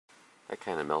I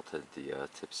kind of melted the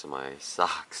tips of my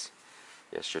socks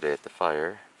yesterday at the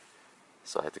fire,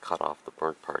 so I had to cut off the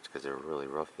burnt parts because they were really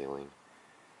rough feeling.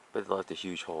 But it left a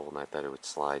huge hole, and I thought it would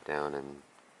slide down and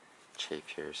chafe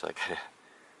here, so I kind of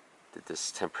did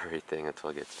this temporary thing until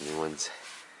I get some new ones.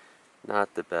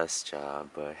 Not the best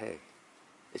job, but hey,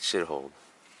 it should hold.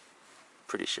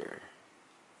 Pretty sure.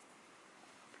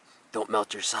 Don't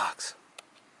melt your socks.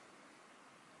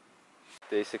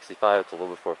 Day 65, it's a little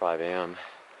before 5 a.m.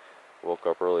 Woke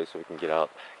up early so we can get out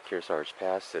Kearsarge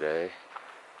Pass today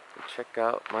and check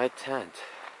out my tent.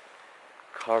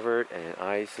 Covered in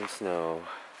ice and snow.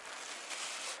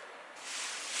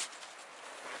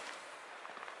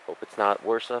 Hope it's not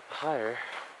worse up higher,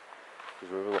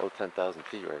 because we're below 10,000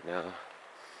 feet right now.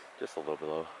 Just a little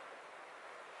below.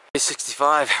 Day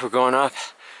 65, we're going up.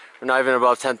 We're not even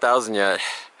above 10,000 yet.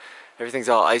 Everything's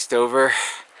all iced over.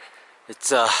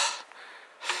 It's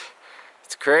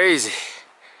crazy.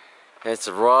 It's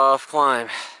a rough climb.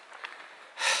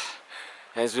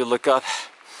 As we look up,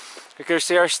 we can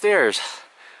see our stairs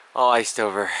all iced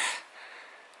over.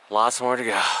 Lots more to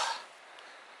go.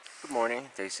 Good morning,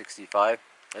 day 65.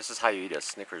 This is how you eat a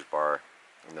Snickers bar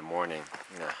in the morning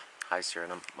in the high Sierra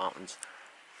Mountains.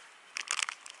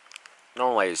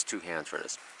 Normally I use 2 hands for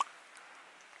this.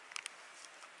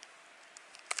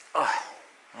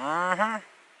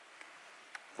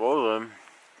 Rolling.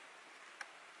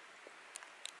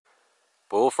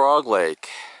 Bullfrog Lake.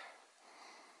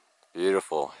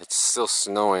 Beautiful. It's still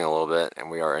snowing a little bit and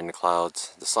we are in the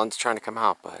clouds. The sun's trying to come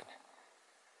out, but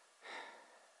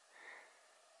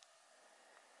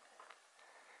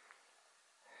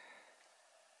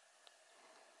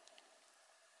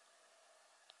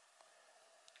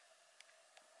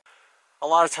a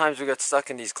lot of times we get stuck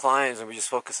in these climbs and we just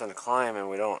focus on the climb and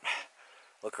we don't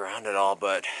look around at all.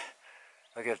 But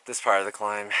look at this part of the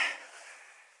climb.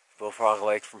 Bullfrog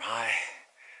Lake from high.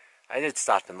 I did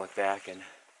stop and look back, and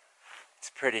it's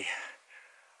pretty.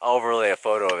 I'll overlay a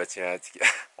photo of it,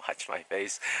 watch my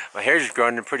face. My hair's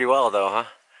growing in pretty well though, huh?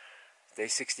 Day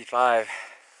 65.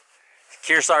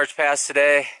 Kearsarge Pass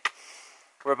today.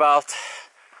 We're about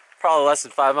probably less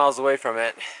than 5 miles away from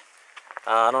it.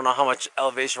 I don't know how much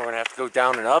elevation we're gonna have to go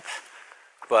down and up,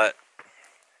 but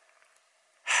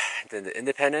then the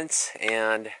Independence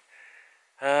and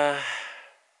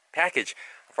package.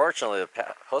 Unfortunately, the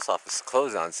post office is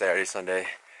closed on Saturday, Sunday,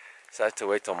 so I have to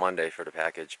wait till Monday for the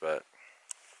package, but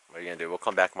what are you gonna do? We'll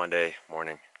come back Monday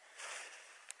morning.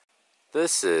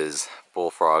 This is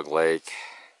Bullfrog Lake.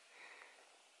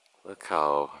 Look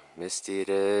how misty it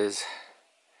is.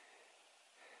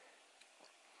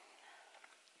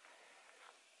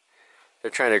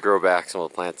 They're trying to grow back some of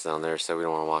the plants down there, so we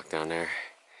don't want to walk down there.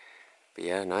 But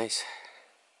yeah, nice.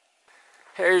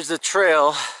 Here's the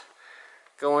trail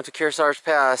going to Kearsarge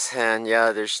Pass, and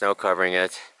yeah, there's snow covering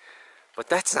it. But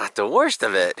that's not the worst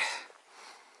of it.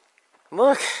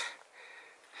 Look.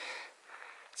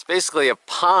 It's basically a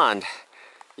pond.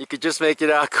 You could just make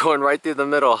it out going right through the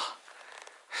middle.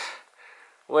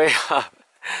 Way up.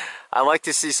 I like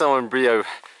to see someone be a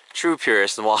true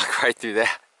purist and walk right through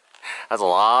that. That's a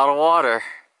lot of water.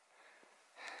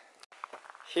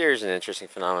 Here's an interesting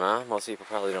phenomenon most people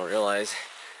probably don't realize.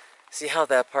 See how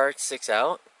that part sticks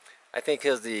out? I think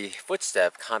because the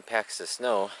footstep compacts the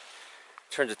snow,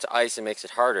 turns it to ice and makes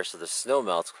it harder, so the snow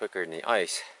melts quicker than the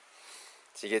ice.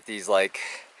 So you get these like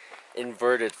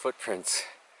inverted footprints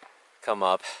come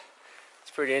up.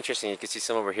 It's pretty interesting. You can see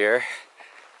some over here.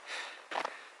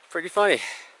 Pretty funny.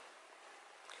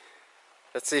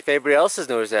 Let's see if anybody else has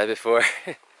noticed that before.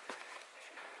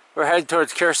 We're heading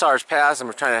towards Kearsarge Pass and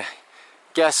we're trying to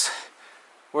guess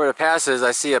where the pass is.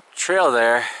 I see a trail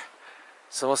there,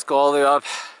 so let's go all the way up.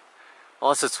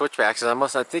 Unless it's switchbacks, I'm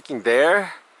thinking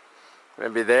there,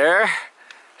 maybe there.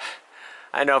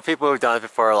 I know people who've done it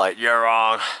before are like, you're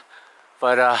wrong,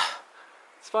 but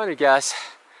it's fun to guess.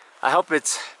 I hope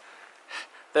it's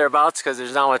thereabouts because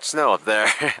there's not much snow up there.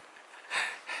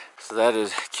 So that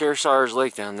is Kearsarge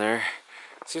Lake down there.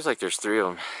 Seems like there's 3 of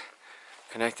them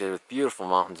connected with beautiful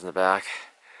mountains in the back,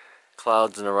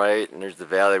 clouds on the right, and there's the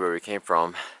valley where we came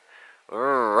from.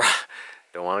 Don't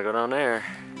want to go down there.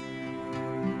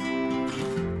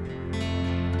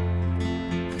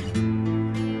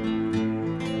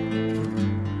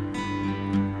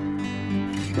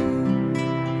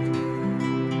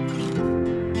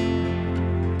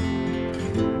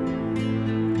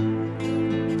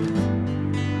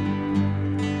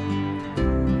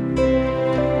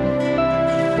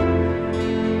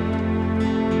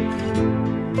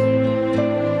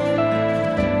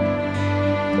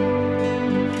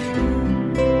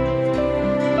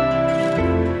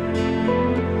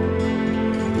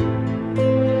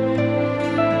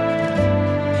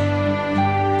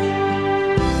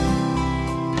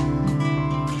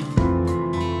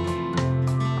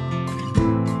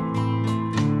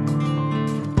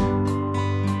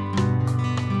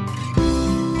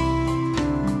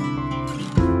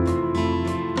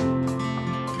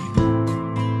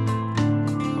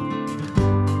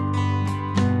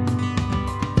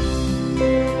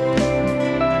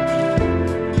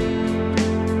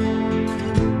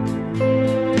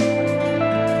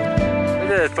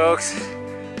 good, folks.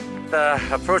 The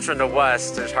approach from the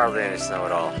west, there's hardly any snow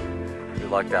at all. We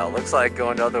lucked out. Looks like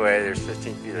going the other way, there's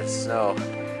 15 feet of snow.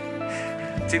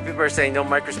 Two people are saying no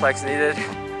microspikes needed.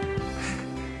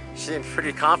 She seemed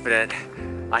pretty confident.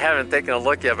 I haven't taken a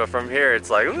look yet, but from here it's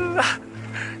like, ooh.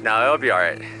 No, it'll be all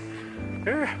right.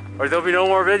 Or there'll be no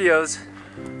more videos.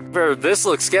 This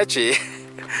looks sketchy,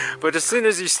 but as soon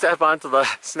as you step onto the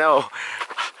snow,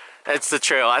 it's the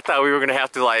trail. I thought we were gonna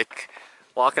have to like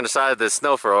walk on the side of the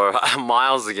snow for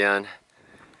miles again.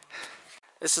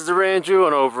 This is the range we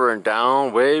went over, and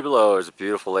down way below is a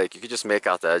beautiful lake. You could just make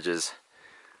out the edges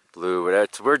blue,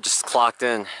 but we're just socked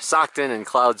in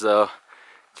clouds though.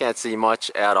 Can't see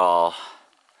much at all.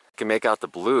 You can make out the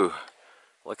blue.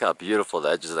 Look how beautiful the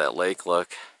edges of that lake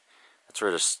look. That's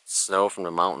where the snow from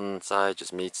the mountainside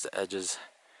just meets the edges.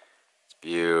 It's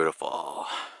beautiful.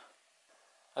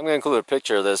 I'm going to include a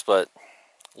picture of this, but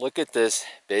look at this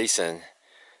basin.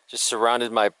 Just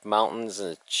surrounded by mountains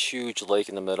and a huge lake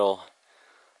in the middle.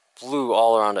 Blue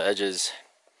all around the edges.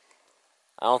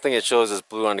 I don't think it shows as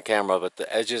blue on the camera, but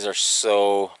the edges are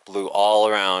so blue all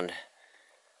around.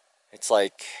 It's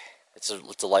like, it's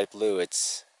a light blue.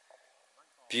 It's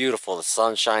beautiful. The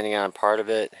sun's shining on part of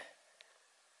it,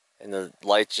 and the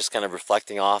light's just kind of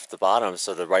reflecting off the bottom,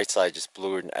 so the right side just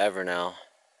bluer than ever now.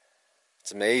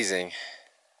 It's amazing.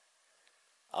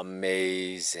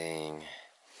 Amazing.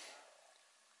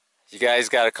 You guys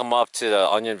got to come up to the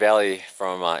Onion Valley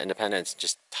from Independence.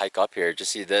 Just hike up here.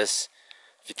 Just see this.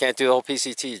 If you can't do the whole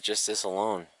PCT, just this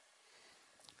alone.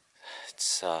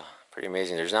 It's pretty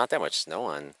amazing. There's not that much snow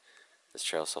on this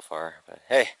trail so far, but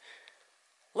hey,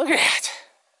 look at that.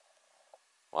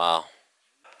 Wow.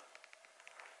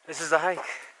 This is the hike.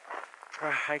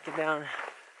 We're hiking down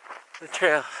the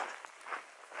trail.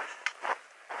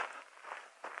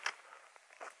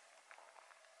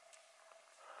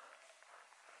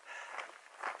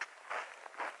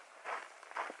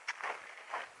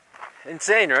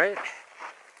 Insane, right?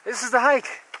 This is the hike.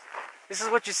 This is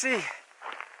what you see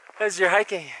as you're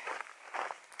hiking.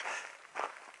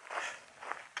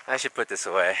 I should put this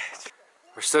away.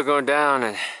 We're still going down,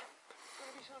 and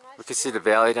we can see the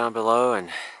valley down below,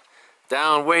 and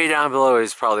way down below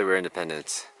is probably where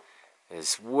Independence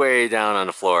is. Way down on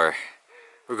the floor.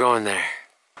 We're going there.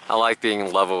 I like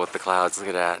being level with the clouds. Look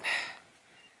at that.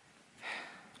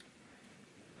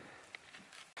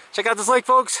 Check out this lake,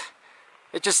 folks.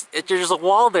 There's a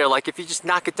wall there. Like if you just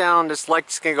knock it down, this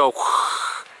lake's gonna go.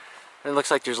 It looks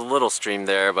like there's a little stream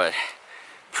there, but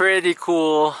pretty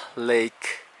cool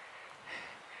lake.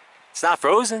 It's not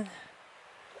frozen.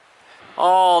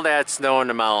 All that snow in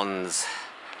the mountains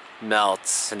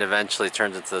melts and eventually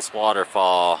turns into this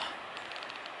waterfall,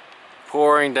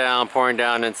 pouring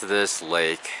down into this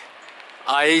lake.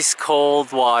 Ice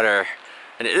cold water,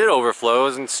 and it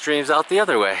overflows and streams out the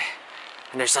other way,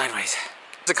 and they're sideways.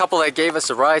 There's a couple that gave us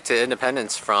a ride to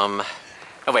Independence from,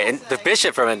 the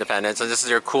Bishop from Independence, and this is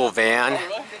their cool van,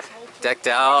 decked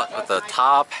out with the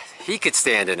top. He could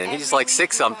stand in it, and he's like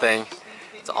 6 something.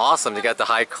 It's awesome. They got the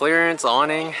high clearance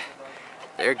awning.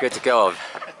 They're good to go.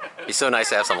 It'd be so nice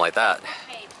to have something like that.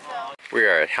 We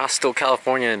are at Hostel,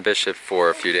 California in Bishop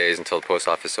for a few days until the post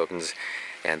office opens,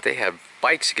 and they have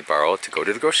bikes you could borrow to go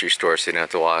to the grocery store so you don't have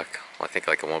to walk, I think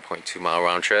like a 1.2 mile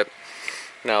round trip.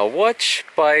 Now, which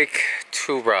bike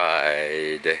to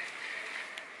ride?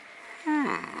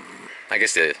 I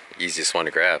guess the easiest one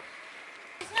to grab.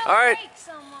 Alright,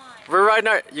 we're riding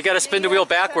our, you gotta spin the wheel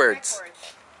backwards.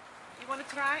 You wanna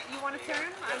try? You wanna turn?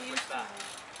 I'm used to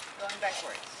going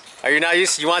backwards. Are you not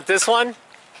used to, you want this one?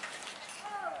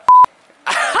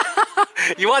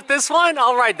 You want this one?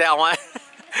 I'll ride that one.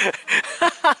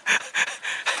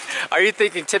 Are you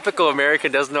thinking typical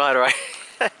American doesn't know how to ride?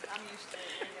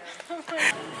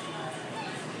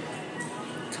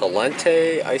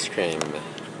 Talente ice cream.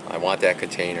 I want that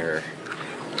container.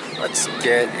 Let's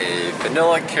get a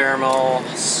vanilla caramel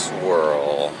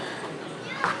swirl.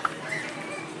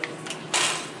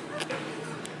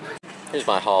 Here's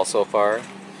my haul so far.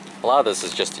 A lot of this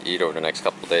is just to eat over the next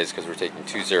couple of days because we're taking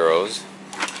 2 zeros.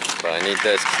 But I need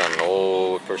this because I'm an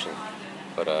old person.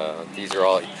 But these are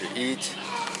all to eat.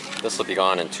 This will be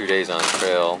gone in 2 days on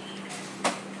trail.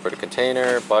 For the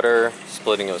container, butter,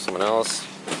 splitting it with someone else.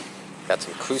 Got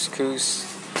some couscous.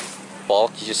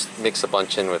 Bulk, you just mix a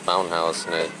bunch in with Mountain House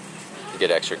and you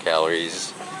get extra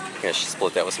calories. I should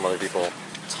split that with some other people.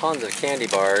 Tons of candy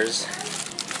bars.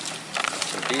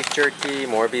 Some beef jerky,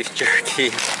 more beef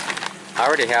jerky. I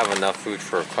already have enough food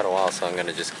for quite a while, so I'm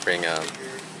gonna just bring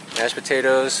mashed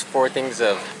potatoes, 4 things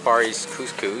of Far East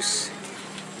couscous,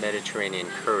 Mediterranean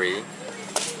curry,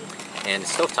 and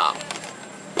stovetop.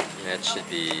 And that should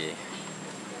be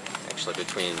actually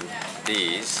between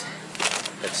these.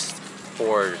 That's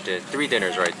 3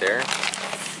 dinners right there.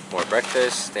 More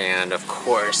breakfast, and of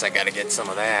course I gotta get some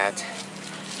of that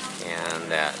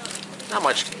and that. Not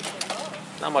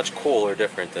much cool or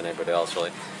different than anybody else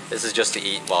really. This is just to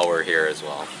eat while we're here as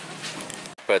well.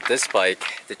 But this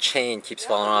bike, the chain keeps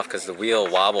falling off because the wheel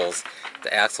wobbles,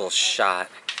 the axle's shot,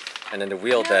 and then the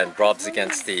wheel then rubs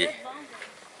against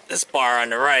this bar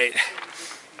on the right.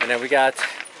 And then we got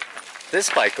this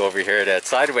bike over here, that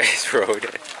sideways road.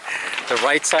 The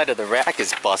right side of the rack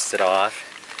is busted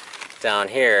off down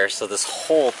here, so this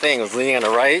whole thing was leaning on the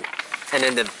right, and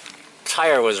then the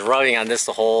tire was rubbing on this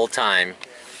the whole time.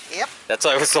 Yep. That's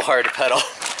why it was so hard to pedal.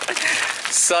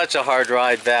 Such a hard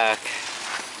ride back.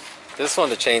 This one,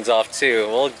 the chain's off too.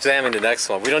 We'll examine the next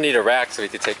one. We don't need a rack, so we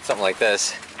could take something like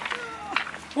this.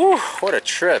 Whew, what a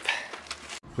trip.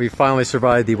 We finally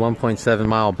survived the 1.7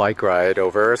 mile bike ride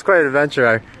over. It's quite an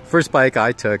adventure. First bike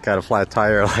I took got a flat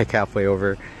tire like halfway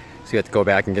over, so you have to go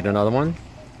back and get another one.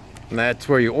 And that's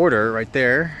where you order, right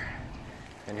there.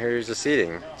 And here's the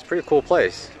seating. It's a pretty cool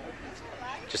place.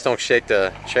 Just don't shake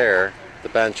the chair, the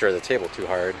bench, or the table too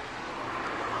hard.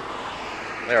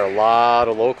 There are a lot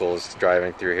of locals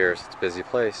driving through here, so it's a busy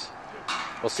place.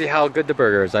 We'll see how good the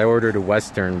burger is. I ordered a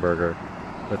Western burger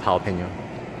with jalapeno.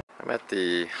 I'm at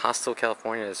the Hostel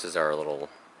California. This is our little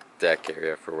deck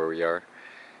area for where we are.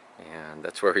 And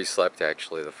that's where we slept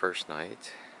actually the first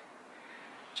night.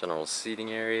 General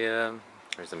seating area.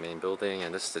 There's the main building,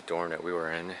 and this is the dorm that we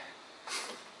were in.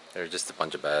 There's just a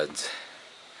bunch of beds.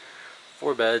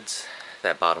 4 beds.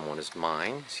 That bottom one is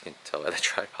mine, as you can tell by the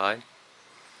tripod.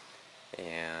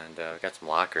 And we got some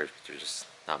lockers, but there's just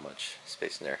not much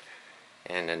space in there.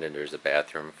 And then there's a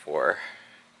bathroom for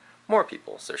more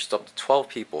people. So there's still up to 12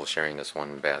 people sharing this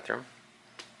one bathroom.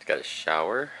 It's got a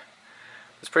shower.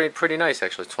 It's pretty nice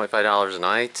actually. $25 a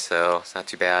night, so it's not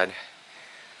too bad.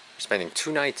 We're spending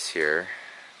 2 nights here.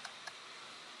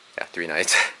 Yeah, 3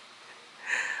 nights.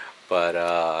 But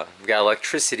we've got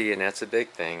electricity, and that's a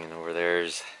big thing. And over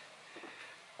there's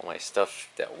all my stuff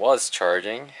that was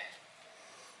charging.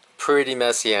 Pretty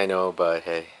messy, I know, but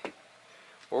hey,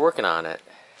 we're working on it.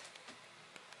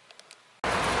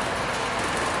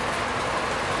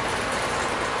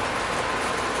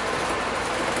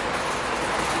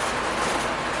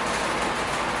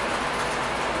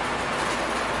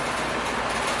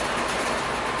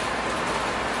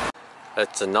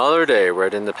 It's another day. We're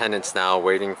at Independence now,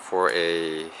 waiting for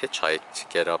a hitchhike to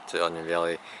get up to Onion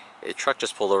Valley. A truck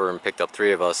just pulled over and picked up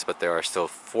 3 of us, but there are still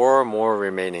 4 more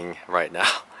remaining right now.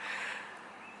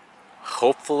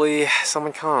 Hopefully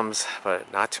someone comes,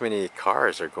 but not too many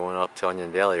cars are going up to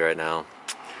Onion Valley right now.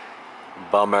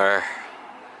 Bummer.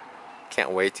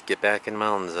 Can't wait to get back in the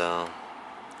mountains though.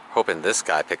 Hoping this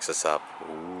guy picks us up.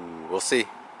 Ooh, we'll see.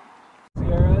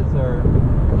 Sierras or?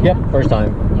 Yep, first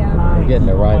time. Yeah. I'm getting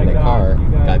a ride in the car.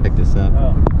 Guy picked us up.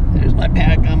 Oh. There's my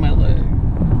pack on my leg.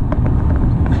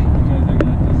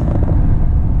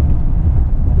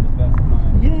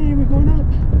 Yay, we're going up.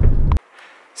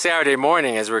 Saturday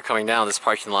morning as we were coming down, this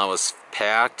parking lot was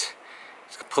packed.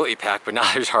 It's completely packed, but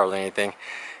now there's hardly anything.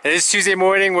 It is Tuesday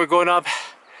morning. We're going up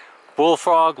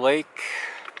Bullfrog Lake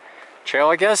Trail,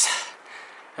 I guess.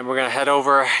 And we're gonna head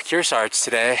over Kearsarge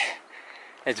today.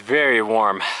 It's very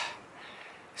warm.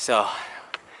 So,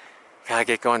 gotta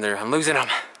get going there. I'm losing them.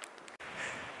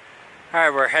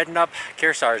 Alright, we're heading up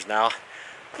Kearsarge now.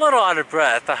 A little out of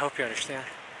breath, I hope you understand.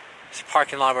 It's a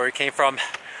parking lot where we came from.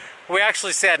 We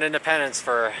actually sat in Independence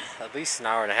for at least an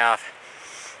hour and a half.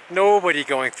 Nobody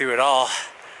going through at all.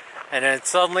 And then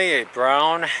suddenly a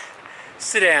brown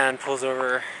sedan pulls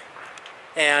over,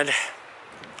 and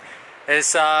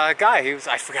this guy,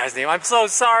 I forgot his name. I'm so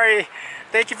sorry.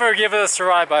 Thank you for giving us a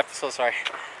ride, but I'm so sorry.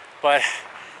 But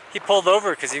he pulled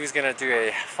over because he was gonna do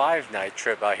a 5-night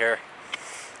trip out here.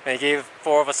 And he gave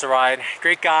 4 of us a ride.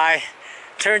 Great guy.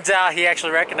 Turns out he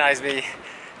actually recognized me.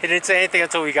 He didn't say anything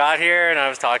until we got here, and I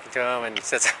was talking to him, and he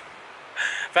says,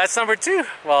 "That's number 2."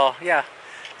 Well, yeah,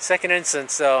 second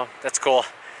instance, so that's cool.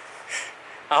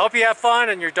 I hope you have fun,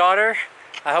 and your daughter.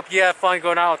 I hope you have fun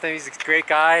going out with him. He's a great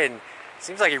guy, and it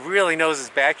seems like he really knows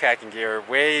his backpacking gear.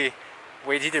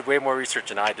 He did way more research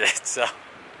than I did, so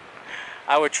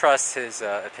I would trust his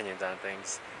opinions on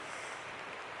things.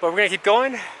 But we're gonna keep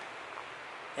going,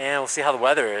 and we'll see how the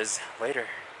weather is later.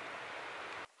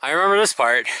 I remember this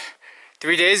part.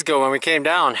 3 days ago when we came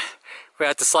down, we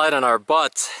had to slide on our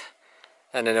butts,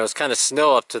 and then it was kind of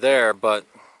snow up to there, but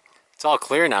it's all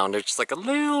clear now, and there's just like a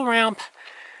little ramp.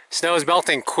 Snow is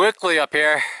melting quickly up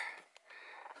here.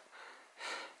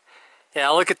 Yeah,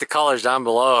 look at the colors down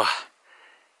below.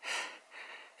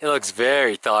 It looks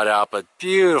very thought out, but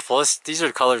beautiful. These are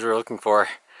the colors we're looking for.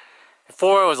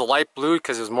 Before it was a light blue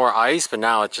because it was more ice, but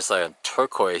now it's just like a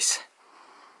turquoise.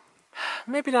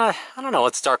 Maybe not, I don't know,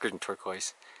 it's darker than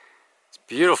turquoise. It's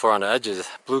beautiful on the edges,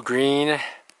 blue-green.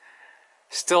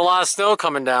 Still a lot of snow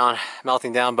coming down,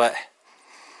 melting down, but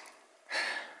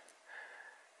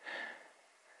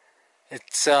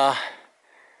it's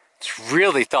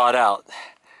really thought out.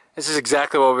 This is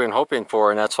exactly what we've been hoping for,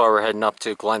 and that's why we're heading up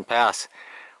to Glen Pass.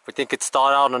 We think it's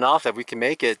thought out enough that we can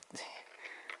make it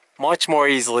much more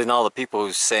easily than all the people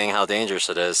who's saying how dangerous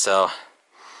it is. So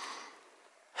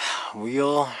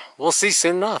we'll see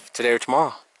soon enough, today or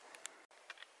tomorrow.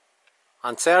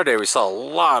 On Saturday we saw a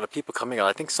lot of people coming out.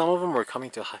 I think some of them were coming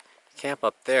to camp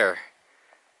up there.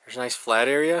 There's a nice flat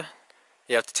area.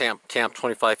 You have to camp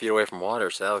 25 feet away from water,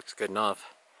 so that looks good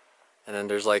enough. And then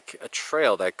there's like a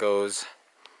trail that goes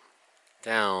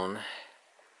down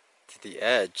to the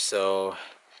edge, so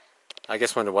I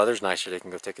guess when the weather's nicer they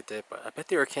can go take a dip. But I bet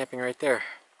they were camping right there.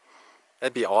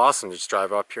 That'd be awesome to just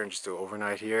drive up here and just do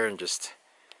overnight here and just,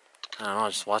 I don't know,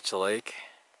 just watch the lake.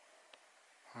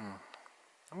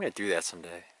 I'm gonna do that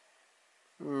someday.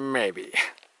 Maybe.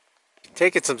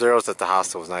 Taking some zeros at the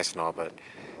hostel was nice and all, but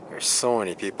there's so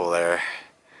many people there.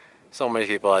 So many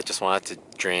people that just wanted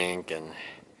to drink and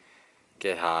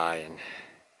get high, and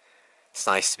it's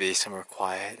nice to be somewhere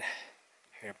quiet.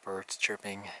 Hear birds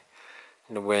chirping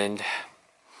in the wind.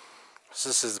 So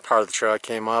this is the part of the trail I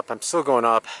came up. I'm still going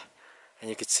up, and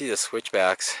you can see the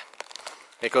switchbacks.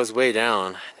 It goes way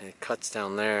down and it cuts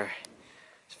down there.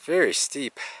 It's very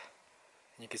steep.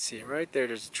 And you can see right there,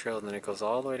 there's a trail, and then it goes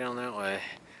all the way down that way.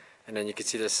 And then you can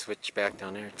see the switchback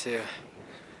down there too.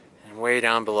 And way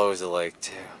down below is the lake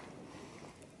too.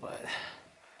 But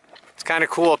it's kind of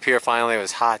cool up here finally. It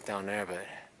was hot down there, but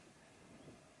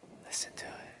listen to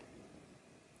it.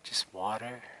 Just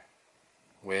water,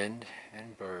 wind,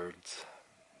 and birds.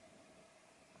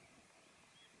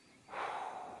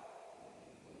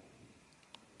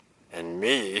 And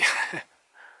me.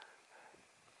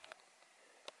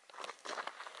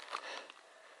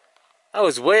 I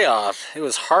was way off. It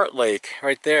was Heart Lake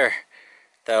right there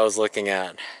that I was looking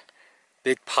at.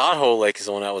 Big Pothole Lake is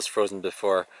the one that was frozen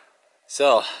before.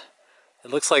 So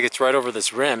it looks like it's right over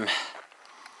this rim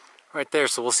right there,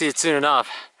 so we'll see it soon enough.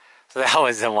 So that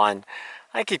was the one.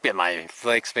 I keep getting my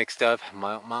lakes mixed up,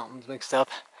 my mountains mixed up.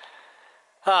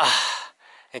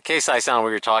 In case I sound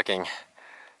weird talking,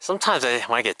 sometimes when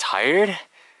I get tired,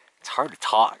 it's hard to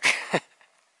talk. Do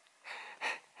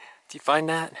you find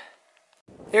that?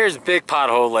 Here's Big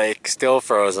Pothole Lake, still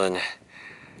frozen.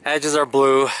 Edges are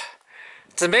blue.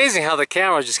 It's amazing how the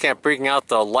camera just can't bring out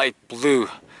the light blue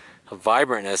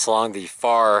vibrantness along the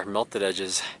far melted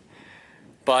edges.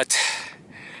 But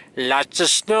lots of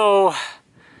snow.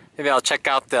 Maybe I'll check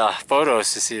out the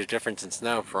photos to see the difference in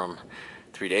snow from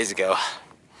 3 days ago.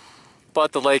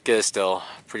 But the lake is still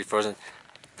pretty frozen.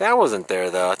 That wasn't there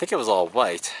though. I think it was all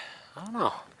white. I don't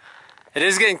know. It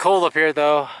is getting cold up here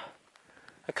though.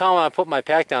 I kind of want to put my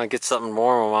pack down and get something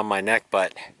warm on my neck,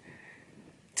 but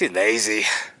too lazy.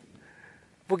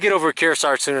 We'll get over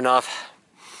Kearsarge soon enough.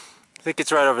 I think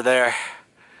it's right over there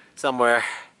somewhere.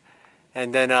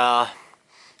 And then I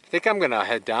think I'm gonna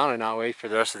head down and not wait for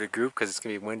the rest of the group because it's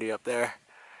gonna be windy up there,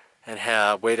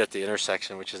 and wait at the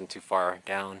intersection, which isn't too far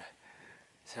down.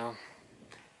 So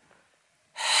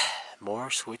more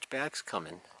switchbacks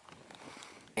coming.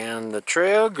 And the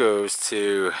trail goes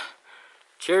to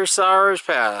Kearsarge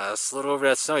Pass. A little over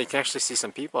that snow. You can actually see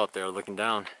some people up there looking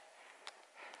down.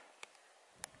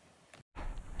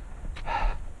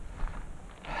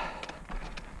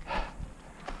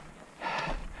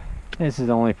 This is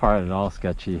the only part at all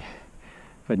sketchy,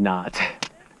 but not.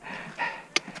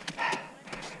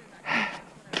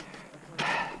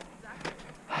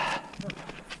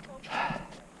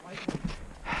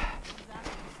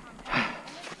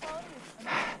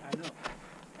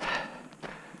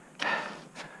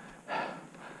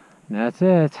 And that's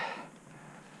it.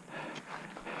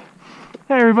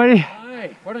 Hey everybody.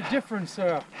 Hi, what a difference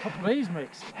a couple days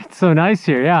makes. It's so nice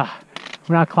here, yeah.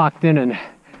 We're not clocked in and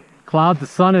cloud. The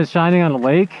sun is shining on the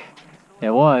lake. It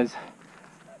was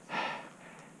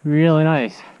really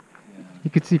nice. You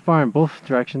could see far in both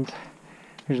directions.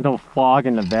 There's no fog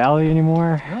in the valley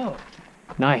anymore. No.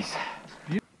 Nice.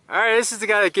 Alright, this is the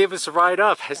guy that gave us a ride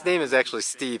up. His name is actually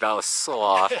Steve. I was so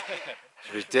off.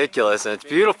 It's ridiculous, and it's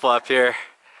beautiful up here.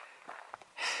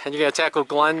 And you're gonna tackle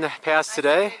Glen Pass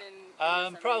today?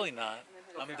 Probably not.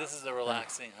 This is a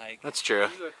relaxing hike. That's true.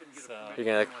 So You're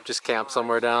gonna just camp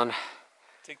somewhere down?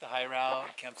 take the high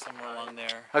route, camp somewhere along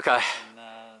there. Okay. And,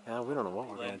 Yeah, we don't know what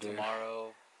we're Glen gonna do.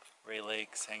 tomorrow. Ray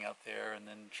Lakes, hang out there, and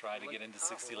then try to get into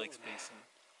 60 Lakes Basin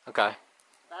Okay.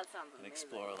 That sounds and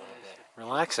explore a little bit.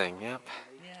 Relaxing, yep.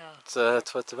 Yeah.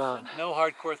 That's what it's about. No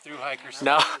hardcore through hikers.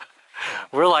 No.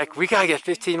 We're like, we gotta get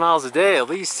 15 miles a day at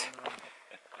least.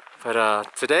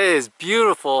 But today is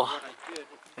beautiful.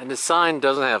 And the sign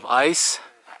doesn't have ice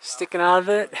sticking out of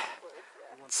it.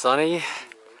 It's sunny.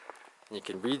 And you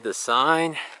can read the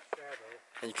sign.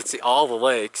 And you can see all the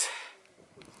lakes.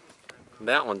 And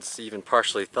that one's even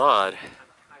partially thawed.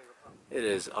 It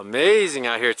is amazing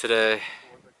out here today.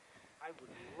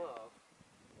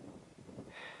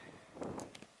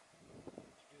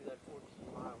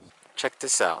 Check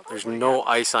this out. There's no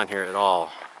ice on here at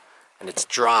all. And it's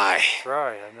dry.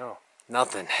 Dry, I know.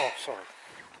 Nothing. Oh, sorry.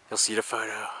 You'll see the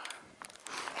photo.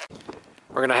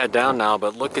 We're gonna head down now,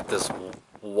 but look at this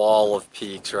wall of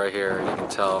peaks right here. You can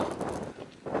tell.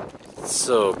 It's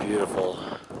so beautiful.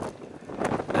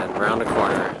 And around the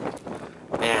corner.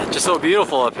 Man, just so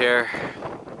beautiful up here.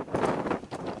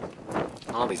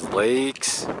 All these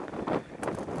lakes.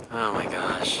 Oh my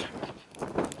gosh.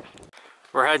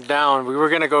 We're heading down. We were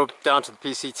gonna go down to the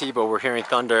PCT, but we're hearing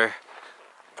thunder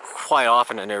quite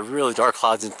often, and there are really dark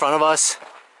clouds in front of us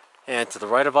and to the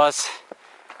right of us.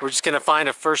 We're just gonna find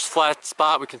a first flat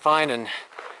spot we can find and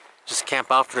just camp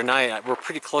out for the night. We're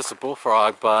pretty close to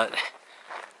Bullfrog, but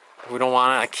we don't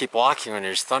want to keep walking when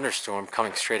there's thunderstorm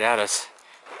coming straight at us.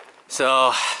 So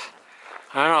I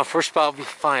don't know. First spot will be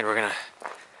fine. We're gonna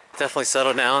definitely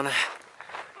settle down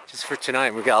just for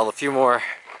tonight. We got a few more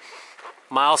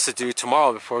miles to do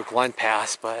tomorrow before Glen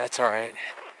Pass, but that's all right.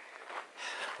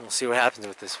 We'll see what happens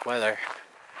with this weather.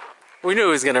 We knew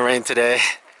it was gonna rain today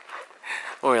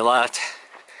when we left.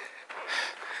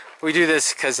 We do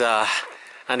this because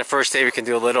on the first day we can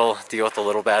deal with a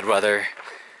little bad weather,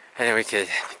 and then we could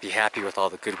be happy with all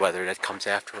the good weather that comes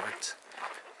afterwards.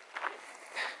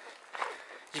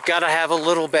 You gotta have a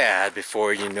little bad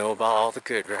before you know about all the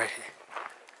good, right?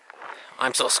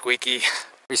 I'm so squeaky.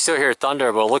 We still hear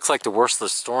thunder, but it looks like the worst of the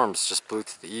storms just blew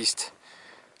to the east,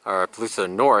 or blew to the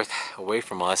north, away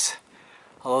from us.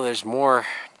 Although there's more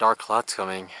dark clouds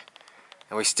coming,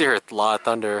 and we still hear a lot of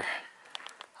thunder.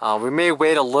 We may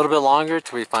wait a little bit longer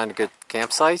till we find a good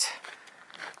campsite,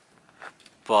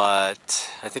 but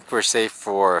I think we're safe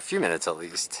for a few minutes at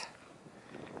least.